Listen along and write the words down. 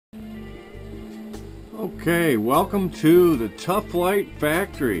Okay, welcome to the TufFlight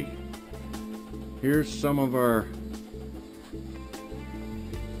factory. Here's some of our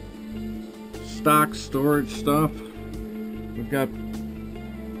stock storage stuff. We've got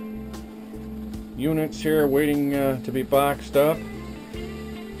units here waiting to be boxed up.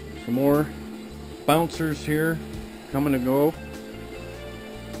 Some more bouncers here coming to go.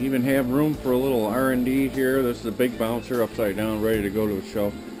 Even have room for a little R&D here. This is a big bouncer upside down, ready to go to a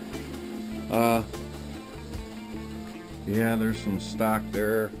shelf. Yeah, there's some stock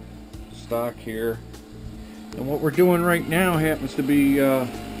there, stock here. And what we're doing right now happens to be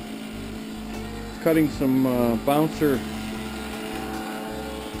cutting some bouncer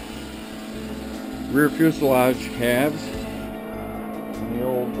rear fuselage halves on the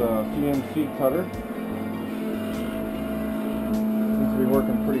old Cnc cutter. Seems to be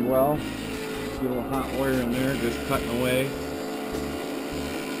working pretty well. See a little hot wire in there, just cutting away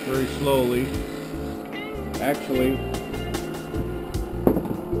very slowly. Actually,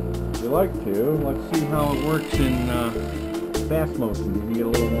 if you like to, let's see how it works in fast motion. You can get a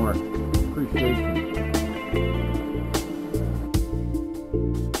little more appreciation.